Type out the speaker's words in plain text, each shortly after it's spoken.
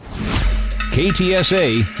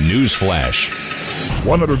KTSA News Flash.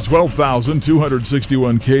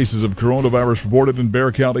 112,261 cases of coronavirus reported in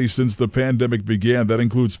Bexar County since the pandemic began. That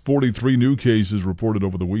includes 43 new cases reported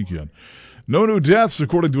over the weekend. No new deaths,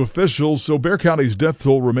 according to officials, so Bexar County's death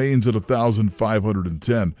toll remains at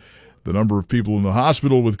 1,510. The number of people in the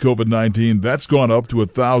hospital with COVID-19, that's gone up to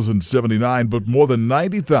 1,079, but more than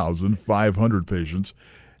 90,500 patients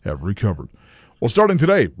have recovered. Well, starting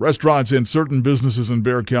today, restaurants and certain businesses in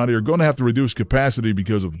Bexar County are going to have to reduce capacity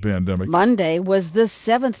because of the pandemic. Monday was the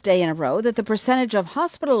 7th day in a row that the percentage of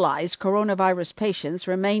hospitalized coronavirus patients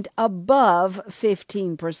remained above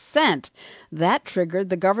 15%. That triggered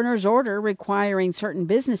the governor's order requiring certain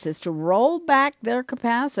businesses to roll back their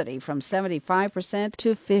capacity from 75%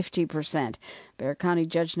 to 50%. Bexar County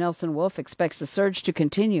Judge Nelson Wolf expects the surge to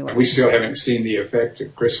continue. We still haven't seen the effect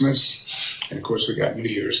of Christmas, and of course we got New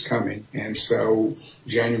Year's coming, and so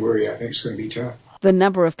January I think is going to be tough. The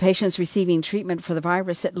number of patients receiving treatment for the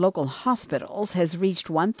virus at local hospitals has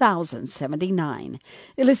reached 1,079.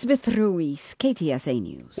 Elizabeth Ruiz, KTSA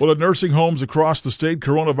News. Well, at nursing homes across the state,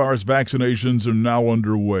 coronavirus vaccinations are now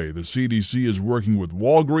underway. The CDC is working with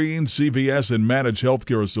Walgreens, CVS, and Managed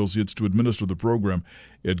Healthcare Associates to administer the program.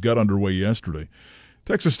 It got underway yesterday.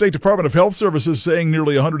 Texas State Department of Health Services saying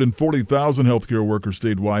nearly 140,000 healthcare workers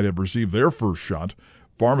statewide have received their first shot.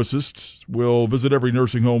 Pharmacists will visit every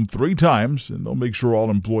nursing home 3 times, and they'll make sure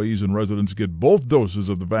all employees and residents get both doses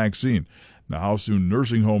of the vaccine. Now, how soon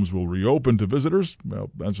nursing homes will reopen to visitors,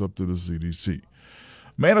 well, that's up to the CDC.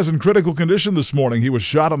 Man is in critical condition this morning. He was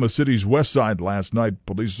shot on the city's west side last night.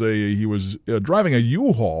 Police say he was driving a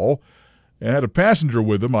U-Haul and had a passenger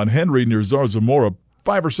with him on Henry near Zarzamora.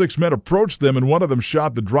 5 or 6 men approached them, and one of them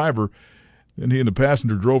shot the driver. Then he and the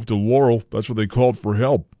passenger drove to Laurel. That's where they called for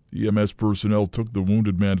help. EMS personnel took the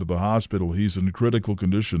wounded man to the hospital. He's in critical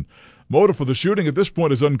condition. Motive for the shooting at this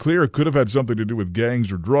point is unclear. It could have had something to do with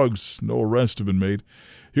gangs or drugs. No arrests have been made.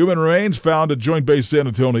 Human remains found at Joint Base San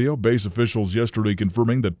Antonio. Base officials yesterday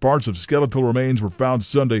confirming that parts of skeletal remains were found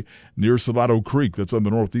Sunday near Salado Creek. That's on the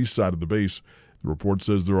northeast side of the base. The report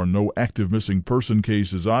says there are no active missing person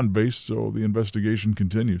cases on base, so the investigation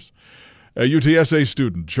continues. A UTSA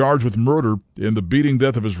student charged with murder in the beating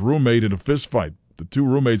death of his roommate in a fistfight. The 2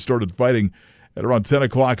 roommates started fighting at around 10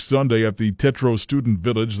 o'clock Sunday at the Tetro Student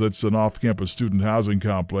Village. That's an off-campus student housing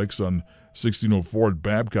complex on 1604 at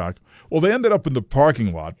Babcock. Well, they ended up in the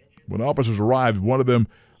parking lot. When officers arrived, one of them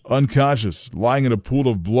unconscious, lying in a pool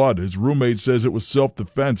of blood. His roommate says it was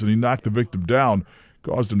self-defense, and he knocked the victim down,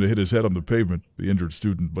 caused him to hit his head on the pavement. The injured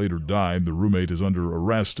student later died. The roommate is under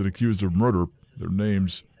arrest and accused of murder. Their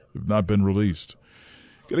names have not been released.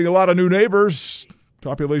 Getting a lot of new neighbors.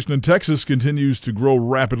 Population in Texas continues to grow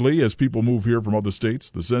rapidly as people move here from other states.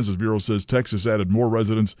 The Census Bureau says Texas added more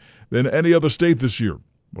residents than any other state this year.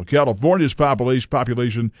 Well, California's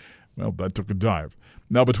population, well, that took a dive.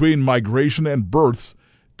 Now, between migration and births,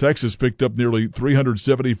 Texas picked up nearly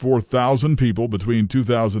 374,000 people between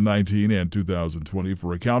 2019 and 2020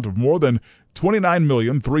 for a count of more than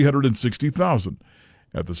 29,360,000.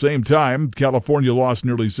 At the same time, California lost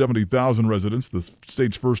nearly 70,000 residents, the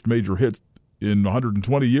state's first major hit in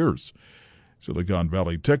 120 years. Silicon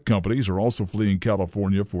Valley tech companies are also fleeing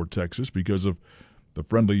California for Texas because of the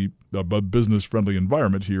business-friendly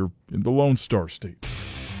environment here in the Lone Star State.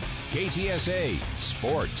 KTSA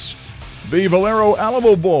Sports. The Valero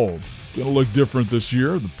Alamo Bowl going to look different this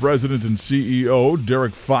year. The president and CEO,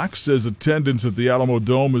 Derek Fox, says attendance at the Alamo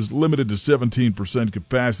Dome is limited to 17%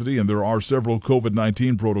 capacity, and there are several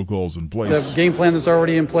COVID-19 protocols in place. The game plan is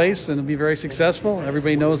already in place, and it'll be very successful.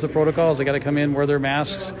 Everybody knows the protocols. They got to come in, wear their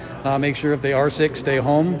masks, make sure if they are sick, stay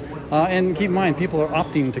home, and keep in mind, people are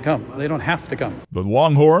opting to come. They don't have to come. The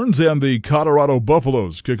Longhorns and the Colorado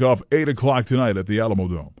Buffaloes kick off 8 o'clock tonight at the Alamo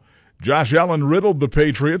Dome. Josh Allen riddled the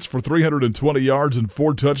Patriots for 320 yards and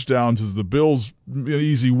 4 touchdowns as the Bills' an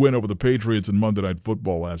easy win over the Patriots in Monday Night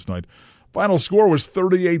Football last night. Final score was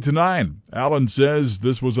 38-9. Allen says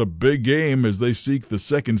this was a big game as they seek the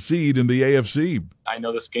 2nd seed in the AFC. I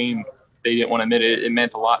know this game, they didn't want to admit it. It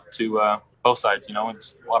meant a lot to both sides.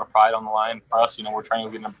 It's a lot of pride on the line for us. We're trying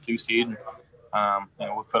to get number 2 seed. And,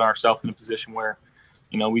 we're putting ourselves in a position where,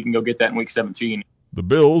 we can go get that in week 17. The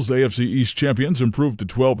Bills, AFC East champions, improved to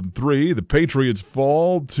 12-3. The Patriots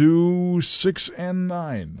fall to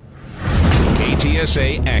 6-9.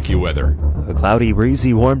 KTSA AccuWeather. A cloudy,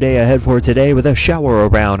 breezy, warm day ahead for today with a shower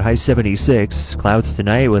around, high 76. Clouds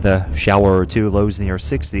tonight with a shower or 2, lows near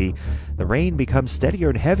 60. The rain becomes steadier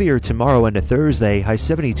and heavier tomorrow into Thursday, high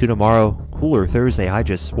 72 tomorrow, cooler Thursday, high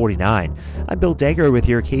just 49. I'm Bill Dagger with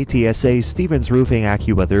your KTSA Stevens Roofing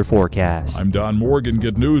AccuWeather forecast. I'm Don Morgan.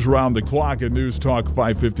 Get news round the clock at News Talk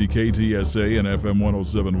 550 KTSA and FM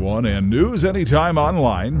 107.1 and news anytime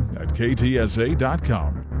online at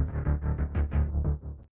ktsa.com.